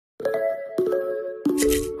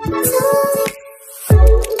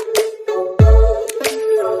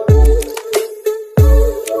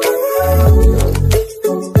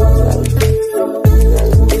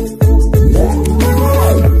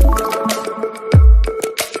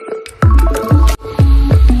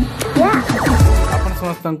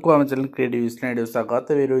समस्त आम channel creative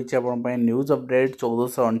स्वागत ए रही है न्यूज अपडेट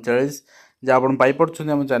 1439 जहाँ आप पाइपे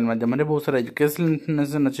आम चैनल माध्यम बहुत सारा एजुकेशनल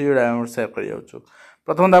इनफर्मेशन अच्छी जो आम सेयार कर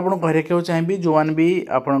प्रथम आपको कहना चाहिए जो मैंने भी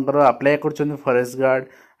आपंकर आप्लाय कर फॉरेस्ट गार्ड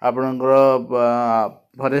आपणकर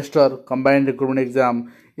फॉरेस्टर कंबाइंड रिक्रुटमेंट एग्जाम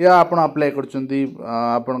या आप आप्लाय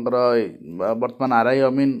करपणकर बर्तमान आरआई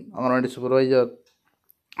अमीन अंगनवाड़ी सुपरवाइजर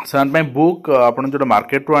से बुक आप जो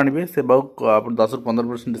मार्केट रू आने से बुक आप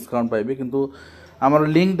 10-15% डिस्काउंट पाइबे किंतु आमर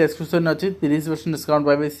लिंक डिस्क्रिप्शन अच्छी 30% डिस्काउंट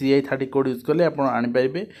पाइबे CI30 कोड यूज कले आप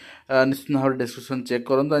आनीपारे निश्चित भाव डिस्क्रिप्शन चेक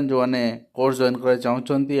करूँ जो मैंने कोर्स जॉइन कर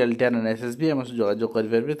चाहते LTR एंड SSB आम जोगाजोग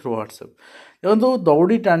करेंगे थ्रू व्हाट्सएप देखो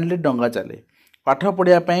दौड़ी टाणिले डंगा चले पाठ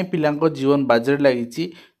पढ़ाई पिला जीवन बाजरे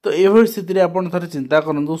लगी तो ये स्थित आप चिंता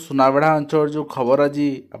करूँ सुनाबेढ़ा अंचल जो खबर आज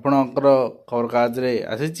आपणकर खबर कागज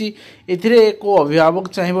आसी को अभिभावक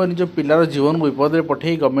चाहिए निज पिलार जीवन को विपद में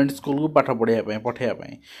पठे गवर्नमेंट स्कूल को पाठ पढ़ाई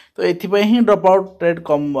पठेबाई तो ये ही ड्रप आउट रेट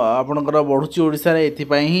कम आपणकर बढ़ुची ओडिशा रे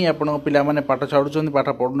एथिपाई ही आपण पिला माने पाठ छाड़ुचंदी पाठ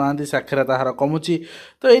पढ़ुना साक्षरता हार कमुची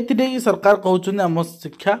तो ये सरकार कहउचंदी आम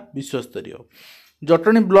शिक्षा विश्वस्तरीय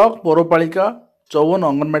जटणी ब्लॉक पौरपालिका 54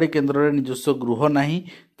 अंगनवाड़ी केन्द्र में निजस्व गृह नहीं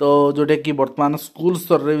तो जोटा कि वर्तमान स्कूल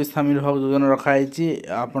स्तर में भी सामिल होगा योजना रखाई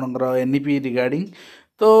आपणकर NEP रिगार्डिंग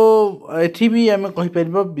तो एठी भी आम कहीपर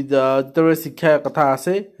जो शिक्षा कथा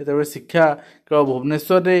आसे जो शिक्षा केवल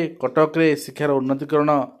भुवनेश्वर रे कटक रे शिक्षार उन्नतिकरण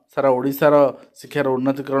सारा ओडिशार शिक्षार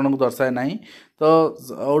उन्नतिकरण को दर्शाए ना तो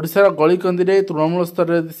ओडिशार गलीकंदी रे तृणमूल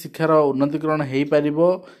स्तर में शिक्षार उन्नतिकरण हो पार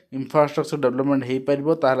इंफ्रास्ट्रक्चर डेवलपमेंट हो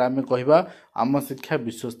पार ताहले आम कहवा आम शिक्षा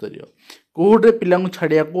विश्वस्तरीय कोहटे पिला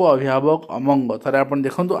छाड़िया को अभिभावक अमंग थे आप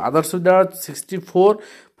देखो आदर्श विद्यालय 64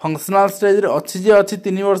 फंक्शनल स्टेज अच्छी अच्छी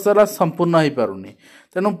 3 वर्ष है संपूर्ण हो पारुनी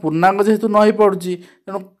तेणु पूर्णांग जेहेतु न हो पार्टी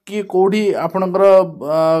तेणु किए कौटी आपणकर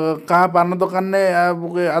क्या पान दुकान ने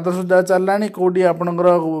आदर्श विद्यालय चलला कौटी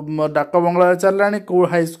आपणकर डाक बंगला चलला कौ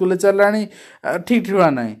हाईस्कूल चलला ठीक ठिका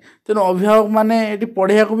ना तेणु अभिभावक मैंने ये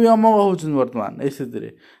पढ़ाया भी अमंग होती बर्तमान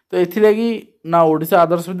स्थित तो ये ना ओडिशा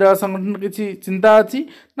आदर्श विद्यालय संगठन किसी चिंता अच्छी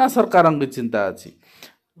ना सरकार की चिंता अच्छी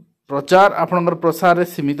प्रचार आपणकर प्रसार में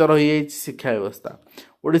सीमित रही शिक्षा व्यवस्था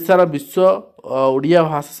ओडिशार विश्व ओडिया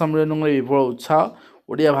भाषा सम्मेलन में विपुल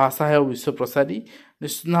उत्साह ओडिया भाषा है विश्व प्रसारी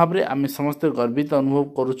निश्चित भाव में आम समस्त गर्वित अनुभव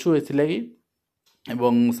करुचु एथिलागी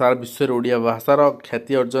एवं सारा विश्व ओडिया भाषार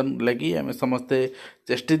ख्याति अर्जन लगी आम समस्ते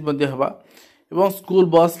चेष्टित हवा एवं स्कूल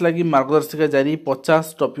बस लगी मार्गदर्शिका जारी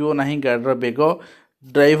 50 टपिओ ना गाड़ीर बेग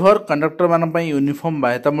ड्राइवर कंडक्टर मान यूनिफॉर्म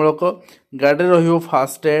बाध्यतामूलक गाड़ी रही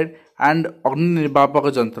फास्ट एड एंड अग्नि निर्वापक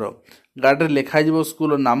यंत्र गाड़ी लिखा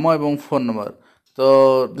स्कूल नाम और फोन नंबर तो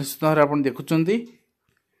निश्चित भाव आप देखुं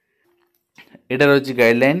यहाँ रही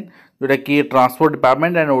गाइडलाइन जोटा कि transport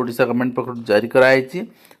department and Odisha government पक्ष जारी कराई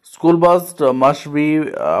स्कूल बस मस्ट बी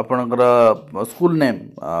आपणकर स्कूल नेम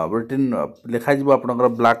रिटिन लिखा आपणकर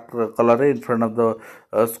black colour in front of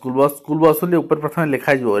the school bus बोली ऊपर प्रथम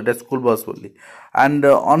लिखा ये स्कूल बस बोली and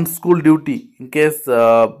on school duty in case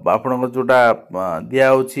आपणकर जोटा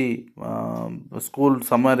दिया स्कूल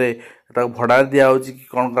समय भड़ा दिया कि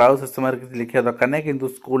कौन कराओ से समय किसी लिखा दरकार नहीं किंतु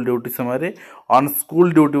स्कूल ड्यूटी समय ऑन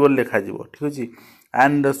स्कूल ड्यूटी बोली लिखा ठीक अच्छे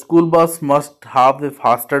and school bus must how the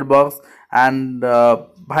fasted box and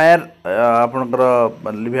fire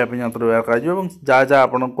आपणकर लिभापी यंत्र व्यवहार कर जहाँ जहाँ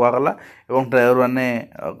आप कहगला और ड्राइवर मैंने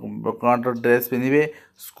कौन ड्रेस पिंधे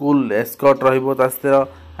स्कूल एस्कॉर्ट रही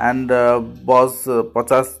एंड बस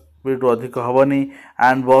 50 फीट अधिक हेनी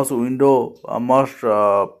एंड बस window must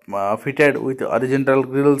fitted with original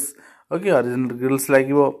grills okay original grills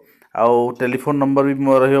लगे आउ टेलीफोन नंबर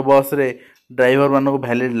भी रही बस रे ड्राइवर मानक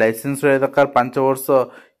वैलिड लाइसेंस रहा दरकार 5 वर्ष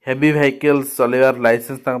हेवी व्हीकल्स चलेबार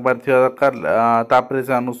लाइसेंस दरकार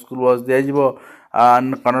स्कूल बस दिज्व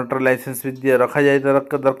कंडक्टर लाइसेंस भी रखा जाए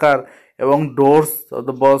दरकार एवं doors of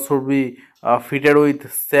the bus should be fitted with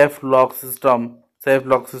safe lock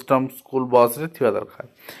system school bus रे थिवा दरकार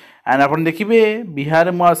एंड आप देखिए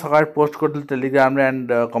बिहार में सका पोस्ट कर Telegram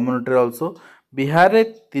and community also Bihar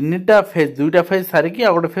में 3टा फेज 2टा फेज सारिकी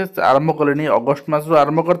आ गोटे फेज आरंभ कले अगस्ट मास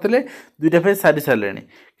आरंभ करते 2टा फेज सारी सारे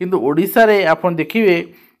किंतु ओडिशा रे आप देखिए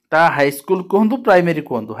ता हाईस्कूल कहतु प्राइमरी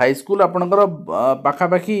कहतु हाईस्कूल आपणकर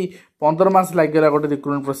पाखापाखि 15 मास लगे गोटे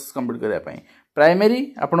रिक्रुटमेंट प्रोसेस कंप्लीट करने प्राइमरी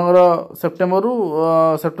आपणकर सेप्टेम्बर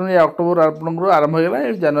या अक्टोबर आपंकर आरंभ होगा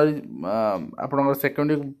जनवरी आपंकर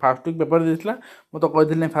second week fast week paper देता मुझे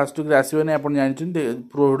कही फास्ट वीक आसोनी आप जानते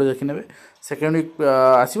प्रो भिडियो देखने सेकेंड वीक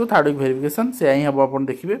आसो थर्ड वीक वेरिफिकेशन से ही हम आप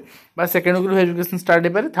देखिए सेकेंड वीक वेरिफिकेशन स्टार्ट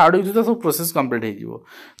हो पारे थर्ड वीक सुधा सब प्रोसेस कंप्लीट हो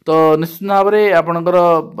तो निश्चित भाव में आपंकर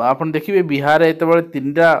आप देखिए बिहार ये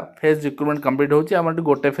 3टा फेज रिक्रुटमेंट कंप्लीट होती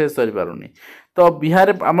गोटे फेज सरी पारुनी तो बिहार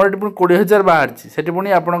आमर ये 20,000 बाहर से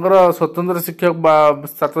पुणी आपंकर स्वतंत्र शिक्षक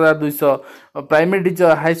 7,200 प्राइमरी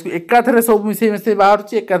टीचर हाईस्कूल एकाथरे सब मिसे मिसे बाहर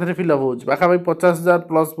एकाथरे फिलअप हो पाखापाखि 50,000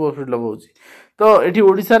 प्लस पोस्ट फिलअप हो तो ये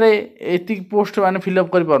ओडिशा रे एति पोस्ट माने फिलअप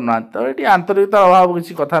कर पारना तो ये आंतरिकता अभाव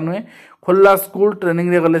किसी कथा नुहे खोला स्कूल ट्रेनिंग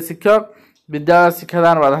रे गले शिक्षक विद्यालय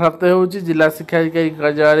शिक्षादान बाधाप्राप्त हो जिला शिक्षा अधिकारी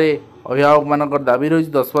कार्यालय अभिभावक मान दाबी रही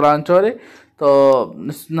 10 अंचल तो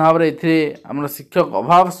निश्चित भाव में आम शिक्षक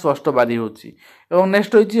अभाव स्पष्ट बारी होची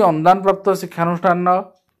नेक्स्ट होची अनुदान प्राप्त शिक्षानुष्ठान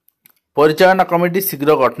परिचालन कमिटी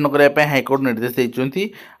शीघ्र गठन करने हाइकोर्ट निर्देश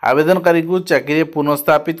देते आवेदनकारी को चाकरी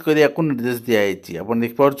पुनर्स्थापित करने को निर्देश दिखाई आप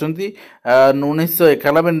देखिपुं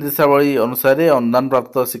 1991 निर्देशावली अनुसार अनुदान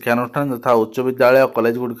प्राप्त शिक्षानुष्ठान तथा उच्च विद्यालय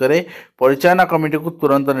कॉलेज गुड़िक परिचालन कमिटी को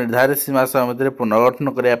तुरंत निर्धारित सीमा समय मध्य पुनर्गठन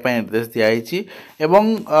करने निर्देश दिखाई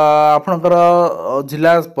आपणकर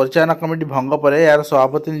जिला परिचालन कमिटी भंग पर यार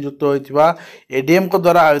सभापति नियुक्त होता एडीएम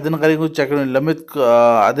द्वारा आवेदनकारी को चाकरी निलंबित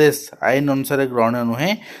आदेश आईन अनुसार ग्रहण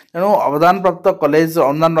नुहे तेणु अनुदान प्राप्त कॉलेज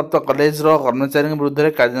कर्मचारी विरुद्ध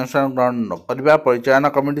कार्यानुष्ठान ग्रहण करने परिचालन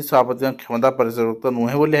कमिटी सभापति क्षमता परिसरभुक्त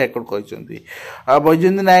नुहे बोली हाइकोर्ट कहते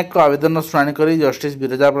बैजयंती नायक आवेदन शुणाणी कर जस्टिस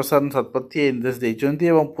बिरजा प्रसाद शतपथी निर्देश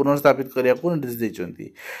देते पुनर्स्थापित करने को निर्देश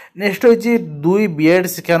देते नेक्स्ट होची 2 बीएड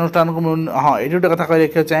शिक्षानुष्ठान को हाँ ये गोटे कथा कह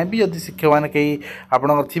रखा चाहिए जब शिक्षक मैंने कहीं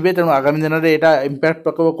आपंकर थे तेणु आगामी दिन में यहाँ इंपैक्ट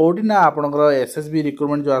पकड़ कौटी ना आपंकर एसएसबी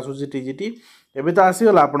रिक्रुटमेंट जो आसूसी टीजीटी एबे तो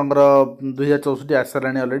आसीगला आपंकर 2064 आसी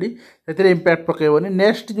सारे अलरेडी से इंपैक्ट पकेबनी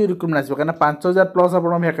नेक्स्ट जो रिक्रुटमेंट आसो कहीं 5,000 प्लस आप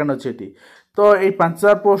भैकेंट अच्छे ये तो ये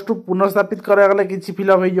 5,000 पोस्ट पुनर्स्थापित करागले कि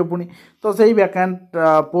फिलअप हो पुणी तो सही भैकेंट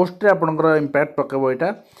पोस्ट आपंकर इंपैक्ट पकेब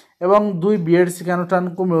यहाँ एवं 2 बीएड शिक्षानुष्ठान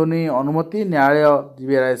को मिलूनी अनुमति न्यायालय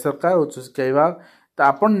जी राज्य सरकार उच्च शिक्षा विभाग तो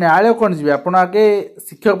आप न्यायालय कौन जी आप आगे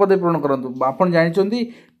शिक्षक पदवी पूरण करूँ आप जानते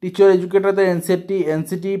टीचर एजुकेटर तो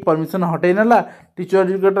एनसीटी परमिशन हटई नाला टीचर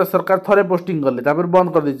एजुकेटर सरकार थरे पोस्टिंग कले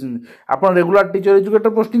बंद कर देते आप रेगुलर टीचर एजुकेटर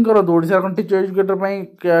पोस्टिंग करूँ ओडिशा कौन टीचर एजुकेटर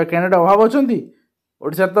कैंडिडेट अभाव अच्छा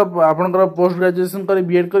ओडिशा तो आपंकर पोस्ट ग्रेजुएशन कर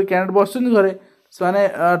बीएड कर कैंडिडेट बस घरे से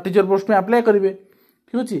टीचर पोस्ट में अप्लाई करेंगे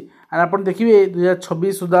ठीक अच्छे एंड आप देखिए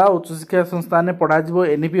 2026 सुधा उच्च शिक्षा संस्थान में पढ़ा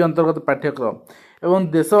एनईपी अंतर्गत पाठ्यक्रम एवं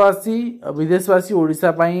देशवासी विदेशवासी ओडिशा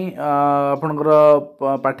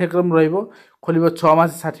आपंकर पाठ्यक्रम खोल 6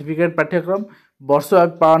 मास सर्टिफिकेट पाठ्यक्रम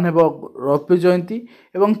वर्षव्यापी पालन हो रौप्य जयंती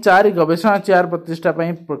एवं 4 गवेषणा चेयर प्रतिष्ठा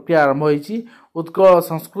प्रक्रिया आरंभ होती उत्कल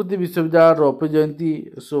संस्कृति विश्वविद्यालय रौप्य जयंती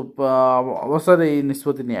अवसर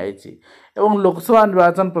निष्पत्ति नियाई एवं लोकसभा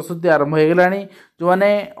निर्वाचन प्रस्तुति आरंभ हो गलानी जो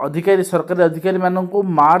मैंने अधिकारी सरकारी अधिकारी मानक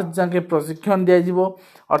मार्च जाके प्रशिक्षण दिज्व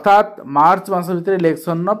अर्थात मार्च मास भितर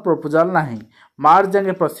इलेक्शन प्रपोजाल ना मार्च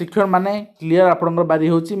जाके प्रशिक्षण माने क्लीयर आपंकर बारी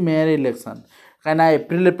होची मेयर इलेक्शन कहीं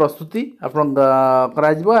एप्रिल प्रस्तुति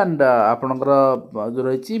एंड आपंकर जो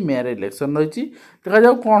रही मेयर इलेक्शन रही देखा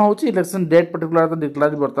जाऊ कौन हो इलेक्शन डेट पर्टिकुलर तो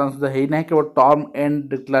डिक्लेयर बर्तमान सुधा होना केवल टर्म एंड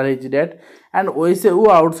डिक्लेयर हो डेट एंड ओएसए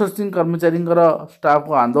आउटसोर्सिंग कर्मचारी स्टाफ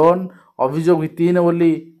को आंदोलन अभियोग भित्तिहीन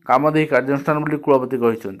बोली काम दे कार्यानुष्ठान बोली कुलपति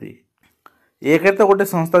कहते एक तो गोटे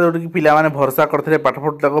संस्था जोटा कि पिला भरोसा करते पाठ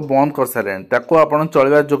बंद कर सारे आप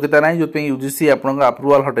चलवार योग्यता ना जो यूजीसी आपन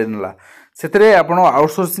अप्रुवाल हटई नाला से आप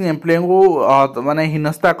आउटसोर्सिंग एम्प्लॉय को माने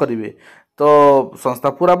हिनस्ता करेंगे तो संस्था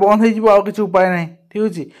पूरा बंद हो किसी उपाय ना ठीक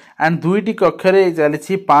अच्छे एंड 2टी कक्ष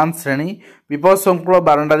चली 5 श्रेणी विपद संकुल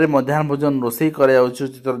बारंडार मध्याह्न भोजन रोषे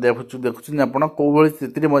चित्र देखुं आप कौ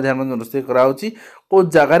स्थित मध्याह्न भोजन रोषे कौ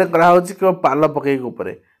जगार केवल पाल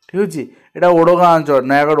पकड़ ठीक अच्छे यहाँ ओडगाँ अंचल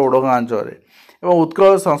नयागढ़ ओडगाँ अंचल एवं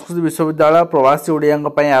उत्कल संस्कृत विश्वविद्यालय प्रवासी ओडिया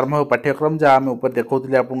आरंभ हो पाठ्यक्रम जहाँ आम ऊपर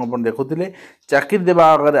देखते आपन देखुले चाकरी देवा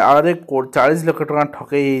आगे 40 लाख टका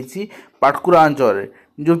ठकई पाटकुरा अंचल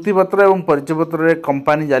नियुक्ति पत्र और परिचय पत्र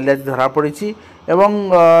कंपानी जालियाती धरा पड़ी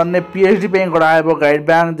एवं पीएचडी गढ़ा गाइड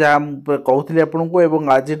बैंक जहाँ कहते आपन को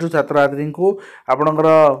आज छात्र छात्री को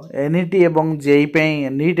आपंकर एनईटी एवं जेई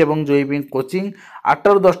नीट एवं जेई कोचिंग 8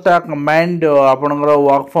 ରୁ 10टा कंबाइंड आपंकर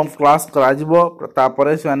वर्क फ्रॉम क्लास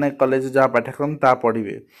कर कॉलेज जहाँ पाठ्यक्रम ता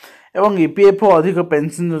पढ़े एवं ईपीएफओ अधिक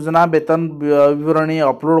पेंशन योजना वेतन विवरणी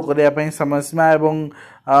अपलोड करने समय सीमा एवं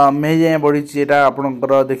मे जाए बढ़ी यहाँ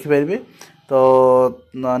आपंकर देखिपारे तो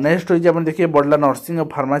नेक्स्ट होइए आप देखिए बढ़ला नर्सिंग और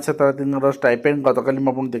फार्मासी छात्र स्टाइपेंड गतकाली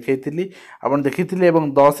मुझे देखी आप देखी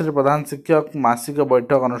 10 प्रधान शिक्षक मासिक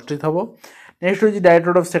बैठक अनुष्ठित हम नेक्स्ट होइए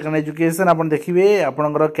डायरेक्टर ऑफ सेकेंडरी एजुकेशन आप देखिए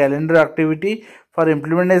आपंकर calendar activity for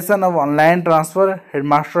implementation of online transfer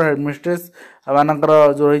headmaster headmistress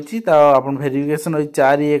मानकर जो रही आप वेरिफिकेशन रही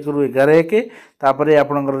 4/1 ରୁ 11/1 तापर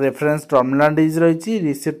आपंकर रेफरेंस टर्मिनाल डिज रही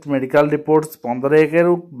रिसिप्ट मेडिकल रिपोर्ट्स 15/1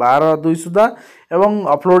 ରୁ 12/2 सुधा एवं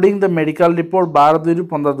अपलोडिंग द मेडिकल रिपोर्ट 12/2 ରୁ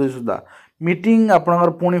 15/2 सुधा मीटिंग आपनकर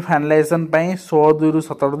पुणी फाइनलाइजेशन 16/2 ରୁ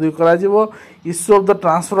 17/2 करा जिवो issue of the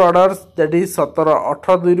transfer orders that is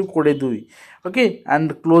 18/2 ରୁ 22 okay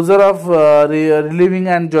and closer of relieving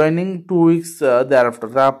and joining 2 weeks thereafter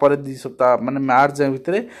तापर 2 सप्ताह माने मार्च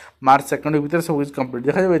भितर मार्च 2 भितर सब कुछ कंप्लीट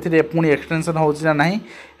देखा जाय एथिरे पुणी एक्सटेंशन होछि ना नाही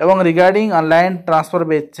एवं regarding online transfer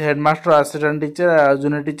batch headmaster assistant teacher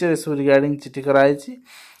junior teacher सब रिगार्डिंग चिठी कराई छी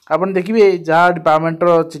आपन देखिबे जहाँ डिपार्टमेंट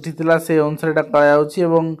रो चिठी थिला से अनुसार एटा करा जाउछि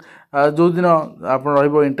एवं जो दिन आपन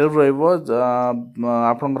रहइबो इंटरव्यू रहइबो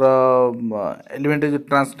आपनकर एलिमेंटरी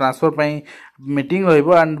ट्रांसफर पई मीटिंग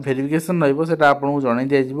रहइबो एंड वेरिफिकेशन रहइबो सेटा आपन को जणाई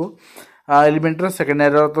दिया जिवो एलिमेंटरी सेकेंड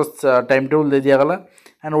ईयर तो टाइम टेबल दे दिया गला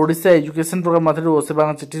एंड ओडिशा एजुकेशन प्रोग्राम माथि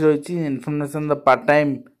ओसेबा चिठी रहिछि information the part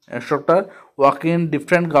time instructor working in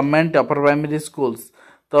different government upper primary schools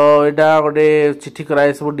तो यहाँ गोटे चिठी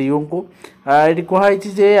कराए सब डीओ को ये कहुई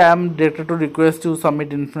जे I am directed to request to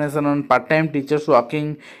submit information on part time teachers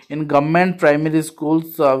working in government primary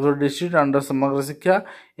schools of district under समग्र शिक्षा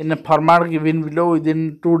इन format given below with in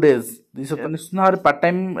 2 days निश्चित पार्ट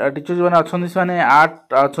टाइम टीचर जो मैंने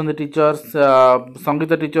आर्ट अच्छा teachers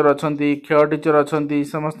संगीत teacher अच्छा खेल teacher अच्छा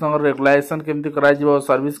समस्त रेगुलेशन केमती करा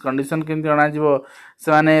सर्विस कंडीशन केमती अणाजिवो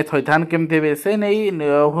से थैथान केमती हे से नहीं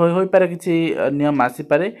हो पारे किसी नियम आसी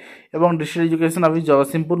पारे एवं डिस्ट्रिक्ट एजुकेशन ऑफिस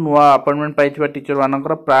जगतसिंहपुर नुआ अपॉइंटमेंट पाइथिबा टीचर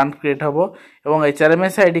मानकर प्राण क्रिएट हबो एवं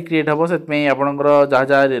एचआरएमएस आईडी क्रिएट हबो सेतमें आपनकर जहाँ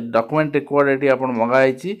जहाँ डॉक्यूमेंट रिक्वायर्ड एटी आपन मंगा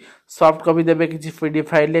आइछि सॉफ्ट कॉपी देबे किछि पीडीएफ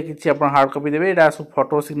फाइल ले किछि आपन हार्ड कॉपी देबे एटा सब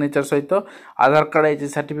फोटो सिग्नेचर सहित आधार card H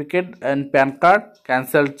certificate and pan card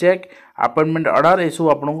cancel cheque appointment order ये सब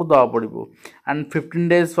आपको दवा पड़ो एंड 15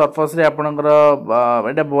 days पर्पस रे आपनकर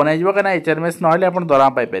एटा बनाई जिवो कना एचआरएमएस नहले आपन दरा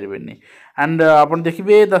पाई परिबेनी एंड आपन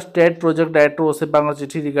देखिबे द स्टेट प्रोजेक्ट डायरेक्टर ओसेबांग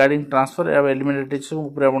चिठी रिगार्डिंग ट्रांसफर एलिमेंटरी टीचर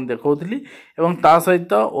ऊपर आपन देखौतली एवं ता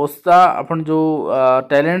सहित ओस्ता आपन जो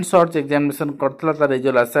टैलेंट सर्च एग्जामिनेशन करथला ता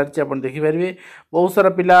रिजल्ट आसारछि आपन देखि परिबे बहुत सारा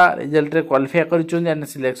पिला रिजल्ट रे क्वालिफाई करिचोन एंड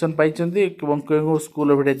सिलेक्शन पाइचोंती एवं को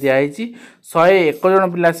स्कूल भिडे दिया आइछि 101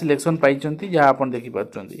 जन पिला सिलेक्शन पाइचोंती जहाँ आपन देखि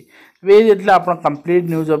पाचोंती वे जेतला आपन कंप्लीट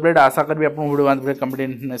न्यूज अपडेट आशा करबी आपन वीडियो बांध कंप्लीट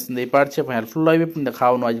इन्फॉर्मेशन दे पारछे हेल्पफुल लाइव देखा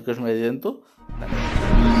एजुकेशन में